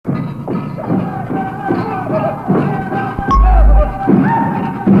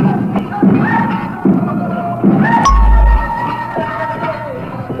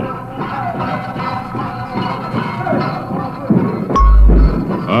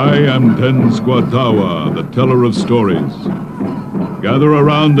I am Tensquatawa, the teller of stories. Gather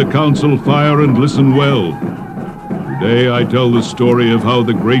around the council fire and listen well. Today I tell the story of how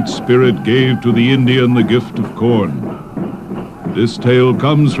the Great Spirit gave to the Indian the gift of corn. This tale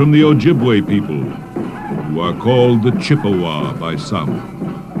comes from the Ojibway people, who are called the Chippewa by some.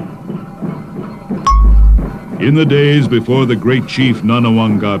 In the days before the great chief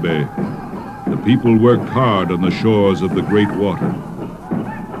Nanawangabe, the people worked hard on the shores of the great water.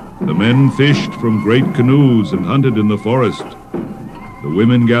 The men fished from great canoes and hunted in the forest. The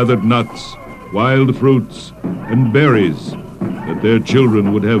women gathered nuts, wild fruits, and berries that their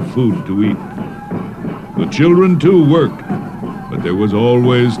children would have food to eat. The children too worked, but there was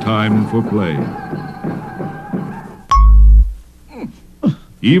always time for play.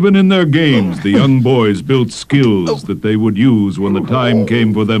 Even in their games, the young boys built skills that they would use when the time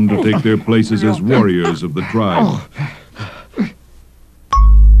came for them to take their places as warriors of the tribe.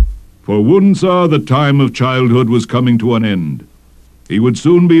 For Wunsa, the time of childhood was coming to an end. He would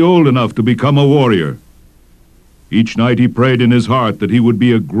soon be old enough to become a warrior. Each night he prayed in his heart that he would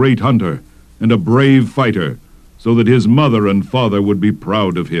be a great hunter and a brave fighter, so that his mother and father would be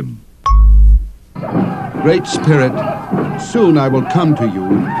proud of him. Great Spirit, soon I will come to you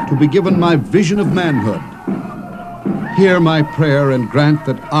to be given my vision of manhood. Hear my prayer and grant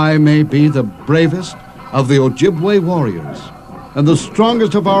that I may be the bravest of the Ojibway warriors and the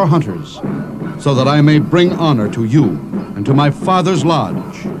strongest of our hunters, so that I may bring honor to you and to my father's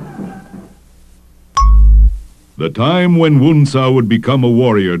lodge. The time when Wunsa would become a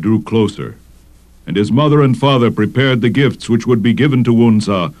warrior drew closer, and his mother and father prepared the gifts which would be given to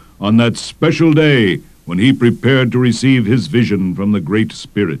Wunsa on that special day when he prepared to receive his vision from the Great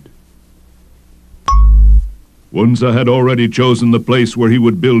Spirit. Wunsa had already chosen the place where he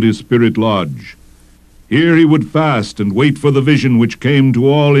would build his spirit lodge. Here he would fast and wait for the vision which came to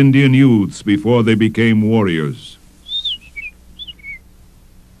all Indian youths before they became warriors.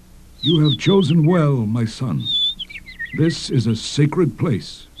 You have chosen well, my son. This is a sacred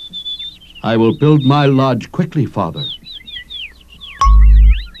place. I will build my lodge quickly, Father.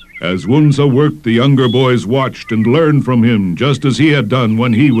 As Wunsa worked, the younger boys watched and learned from him, just as he had done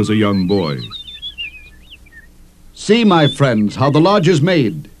when he was a young boy. See, my friends, how the lodge is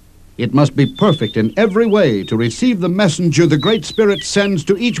made. It must be perfect in every way to receive the messenger the Great Spirit sends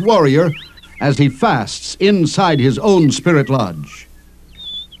to each warrior as he fasts inside his own spirit lodge.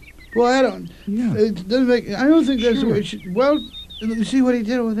 Well, I don't. Yeah. It doesn't make. I don't think that's the way it Sure. should. Well, you see what he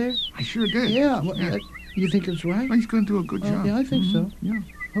did over there? I sure did. Yeah. Well, you think it's right? He's going to do a good job. Yeah, I think so. Yeah.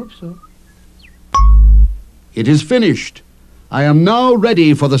 Hope so. It is finished. I am now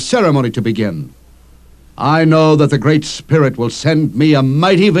ready for the ceremony to begin. I know that the Great Spirit will send me a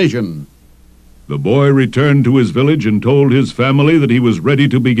mighty vision. The boy returned to his village and told his family that he was ready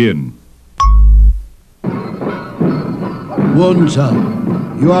to begin.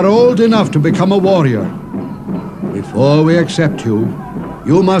 Wunsa, you are old enough to become a warrior. Before we accept you,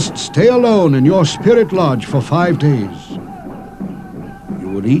 you must stay alone in your spirit lodge for 5 days. You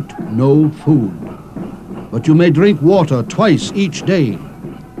will eat no food, but you may drink water twice each day.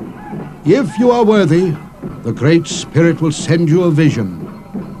 If you are worthy, the Great Spirit will send you a vision.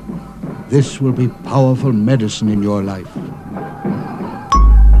 This will be powerful medicine in your life.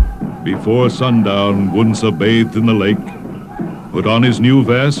 Before sundown, Wunsa bathed in the lake, put on his new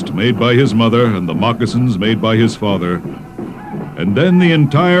vest made by his mother and the moccasins made by his father, and then the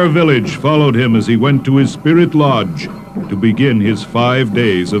entire village followed him as he went to his spirit lodge to begin his 5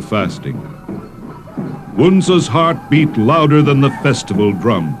 days of fasting. Wunsa's heart beat louder than the festival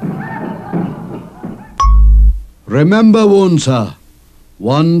drum. Remember, Wunsa,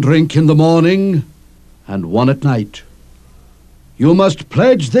 1 drink in the morning and 1 at night. You must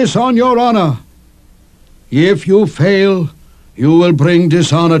pledge this on your honor. If you fail, you will bring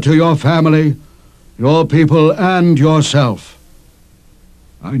dishonor to your family, your people, and yourself.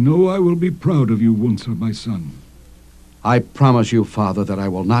 I know I will be proud of you, Wunsa, my son. I promise you, Father, that I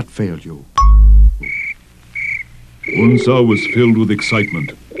will not fail you. Wunsa was filled with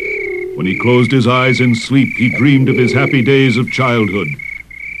excitement. When he closed his eyes in sleep, he dreamed of his happy days of childhood.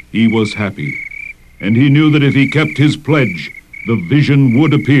 He was happy, and he knew that if he kept his pledge, the vision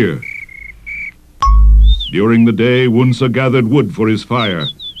would appear. During the day, Wunsa gathered wood for his fire.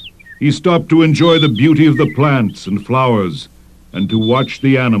 He stopped to enjoy the beauty of the plants and flowers and to watch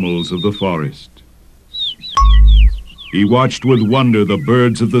the animals of the forest. He watched with wonder the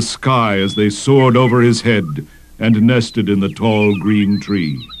birds of the sky as they soared over his head and nested in the tall green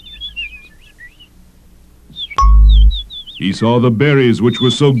tree. He saw the berries which were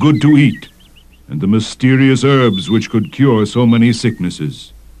so good to eat, and the mysterious herbs which could cure so many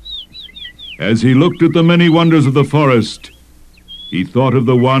sicknesses. As he looked at the many wonders of the forest, he thought of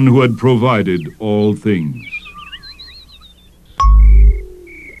the one who had provided all things.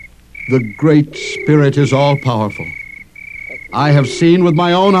 The Great Spirit is all-powerful. I have seen with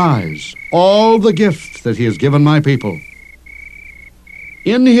my own eyes all the gifts that he has given my people.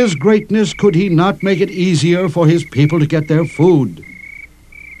 In his greatness, could he not make it easier for his people to get their food?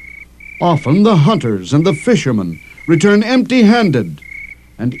 Often the hunters and the fishermen return empty-handed,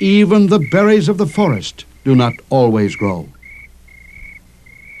 and even the berries of the forest do not always grow.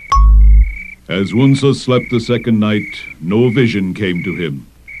 As Wunsa slept the second night, no vision came to him.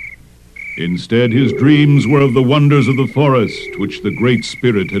 Instead, his dreams were of the wonders of the forest which the Great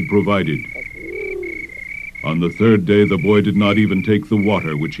Spirit had provided. On the third day, the boy did not even take the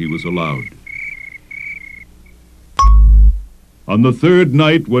water which he was allowed. On the third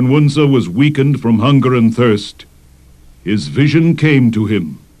night, when Wunsa was weakened from hunger and thirst, his vision came to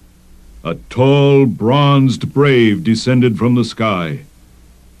him. A tall, bronzed brave descended from the sky.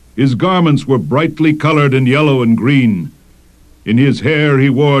 His garments were brightly colored in yellow and green. In his hair he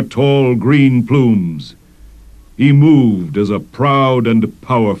wore tall green plumes. He moved as a proud and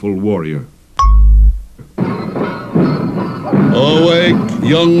powerful warrior. Awake,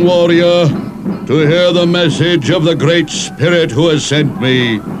 young warrior, to hear the message of the Great Spirit who has sent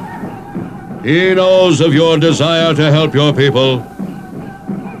me. He knows of your desire to help your people.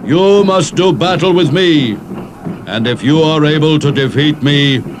 You must do battle with me, and if you are able to defeat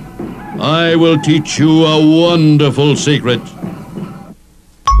me, I will teach you a wonderful secret.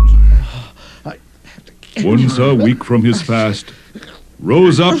 Wunsa, weak from his fast,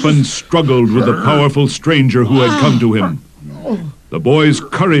 rose up and struggled with the powerful stranger who had come to him. The boy's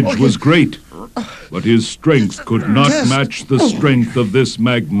courage was great, but his strength could not match the strength of this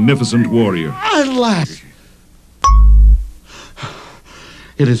magnificent warrior.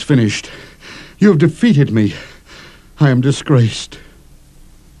 It is finished. You have defeated me. I am disgraced.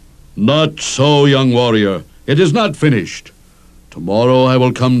 Not so, young warrior. It is not finished. Tomorrow I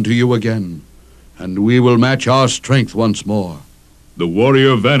will come to you again, and we will match our strength once more. The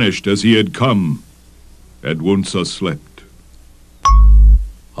warrior vanished as he had come, and Wunsa slept.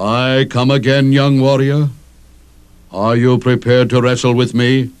 I come again, young warrior. Are you prepared to wrestle with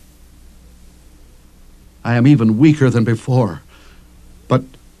me? I am even weaker than before, but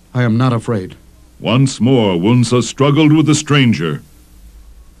I am not afraid. Once more, Wunsa struggled with the stranger,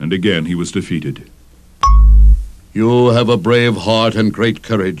 and again he was defeated. You have a brave heart and great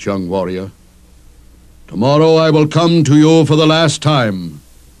courage, young warrior. Tomorrow I will come to you for the last time.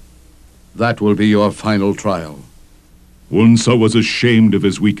 That will be your final trial. Wunsa was ashamed of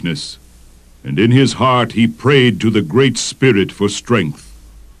his weakness, and in his heart he prayed to the Great Spirit for strength.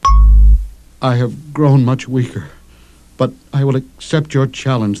 I have grown much weaker, but I will accept your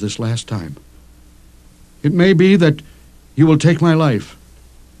challenge this last time. It may be that you will take my life.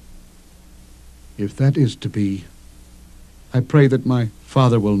 If that is to be, I pray that my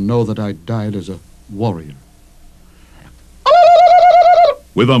father will know that I died as a warrior.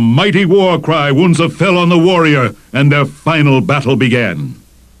 With a mighty war cry, Wunsa fell on the warrior, and their final battle began.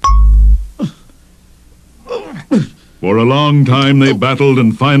 For a long time they battled,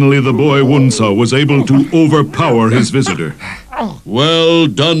 and finally the boy Wunsa was able to overpower his visitor. Well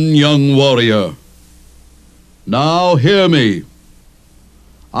done, young warrior. Now hear me.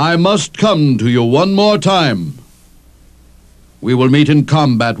 I must come to you one more time. We will meet in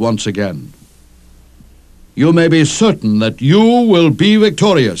combat once again. You may be certain that you will be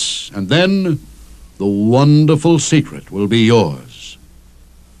victorious, and then the wonderful secret will be yours.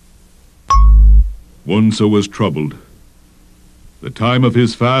 Wunsa was troubled. The time of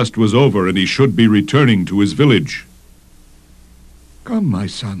his fast was over, and he should be returning to his village. Come, my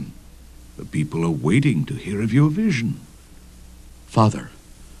son. The people are waiting to hear of your vision. Father,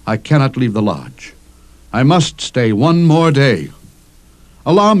 I cannot leave the lodge. I must stay one more day.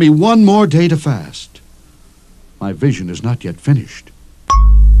 Allow me one more day to fast. My vision is not yet finished.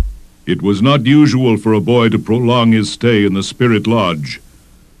 It was not usual for a boy to prolong his stay in the Spirit Lodge,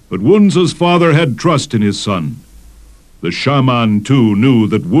 but Wunsa's father had trust in his son. The shaman, too, knew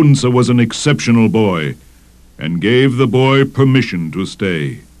that Wunsa was an exceptional boy, and gave the boy permission to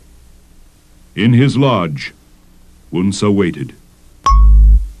stay. In his lodge, Wunsa waited.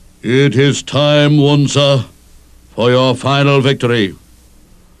 It is time, Wunsa, for your final victory.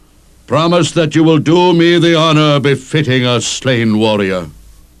 Promise that you will do me the honor befitting a slain warrior.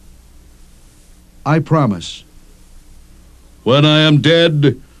 I promise. When I am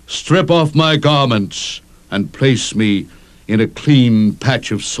dead, strip off my garments and place me in a clean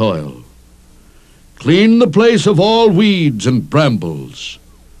patch of soil. Clean the place of all weeds and brambles.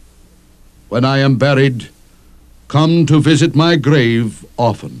 When I am buried, come to visit my grave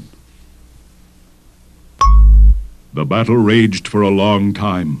often. The battle raged for a long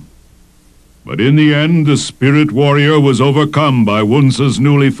time. But in the end, the spirit warrior was overcome by Wunsa's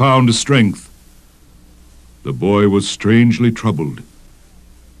newly found strength. The boy was strangely troubled.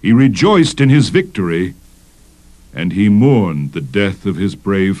 He rejoiced in his victory, and he mourned the death of his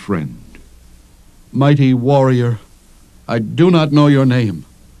brave friend. Mighty warrior, I do not know your name,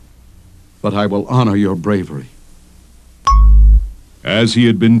 but I will honor your bravery. As he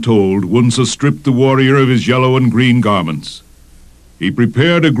had been told, Wunsa stripped the warrior of his yellow and green garments. He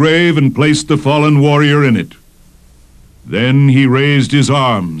prepared a grave and placed the fallen warrior in it. Then he raised his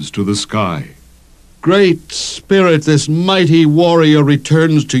arms to the sky. Great Spirit, this mighty warrior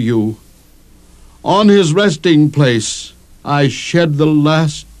returns to you. On his resting place, I shed the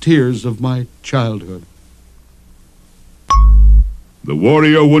last tears of my childhood. The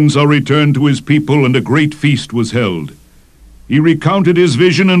warrior Wunsa returned to his people, and a great feast was held. He recounted his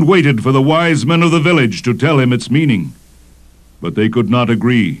vision and waited for the wise men of the village to tell him its meaning. But they could not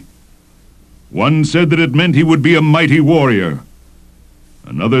agree. One said that it meant he would be a mighty warrior.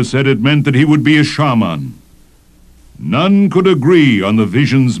 Another said it meant that he would be a shaman. None could agree on the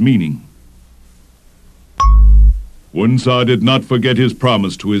vision's meaning. Wunsa did not forget his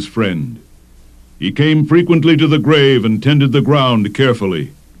promise to his friend. He came frequently to the grave and tended the ground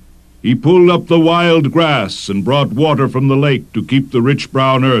carefully. He pulled up the wild grass and brought water from the lake to keep the rich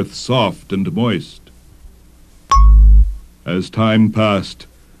brown earth soft and moist. As time passed,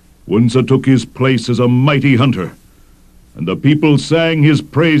 Wunsa took his place as a mighty hunter, and the people sang his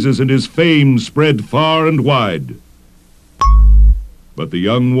praises, and his fame spread far and wide. But the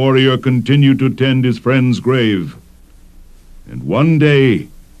young warrior continued to tend his friend's grave, and one day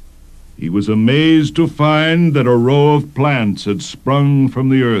he was amazed to find that a row of plants had sprung from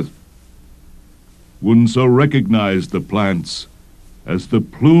the earth. Wunsa recognized the plants as the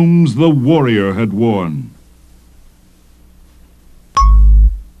plumes the warrior had worn.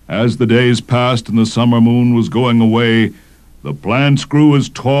 As the days passed and the summer moon was going away, the plants grew as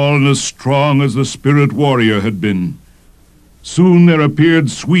tall and as strong as the spirit warrior had been. Soon there appeared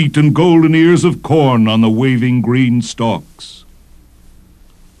sweet and golden ears of corn on the waving green stalks.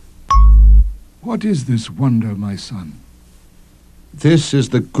 What is this wonder, my son? This is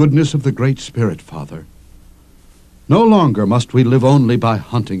the goodness of the Great Spirit, Father. No longer must we live only by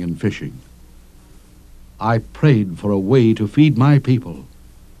hunting and fishing. I prayed for a way to feed my people,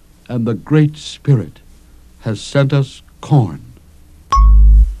 and the Great Spirit has sent us corn.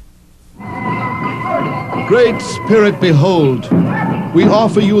 Great Spirit, behold, we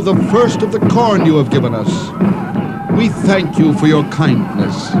offer you the first of the corn you have given us. We thank you for your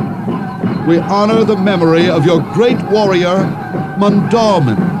kindness. We honor the memory of your great warrior,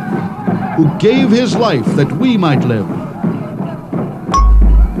 Mondawmin, who gave his life that we might live.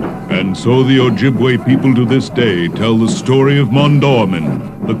 And so the Ojibway people to this day tell the story of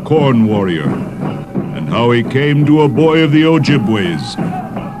Mondawmin, the corn warrior, and how he came to a boy of the Ojibways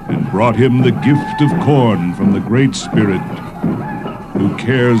and brought him the gift of corn from the Great Spirit, who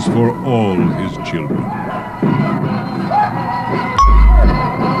cares for all his children.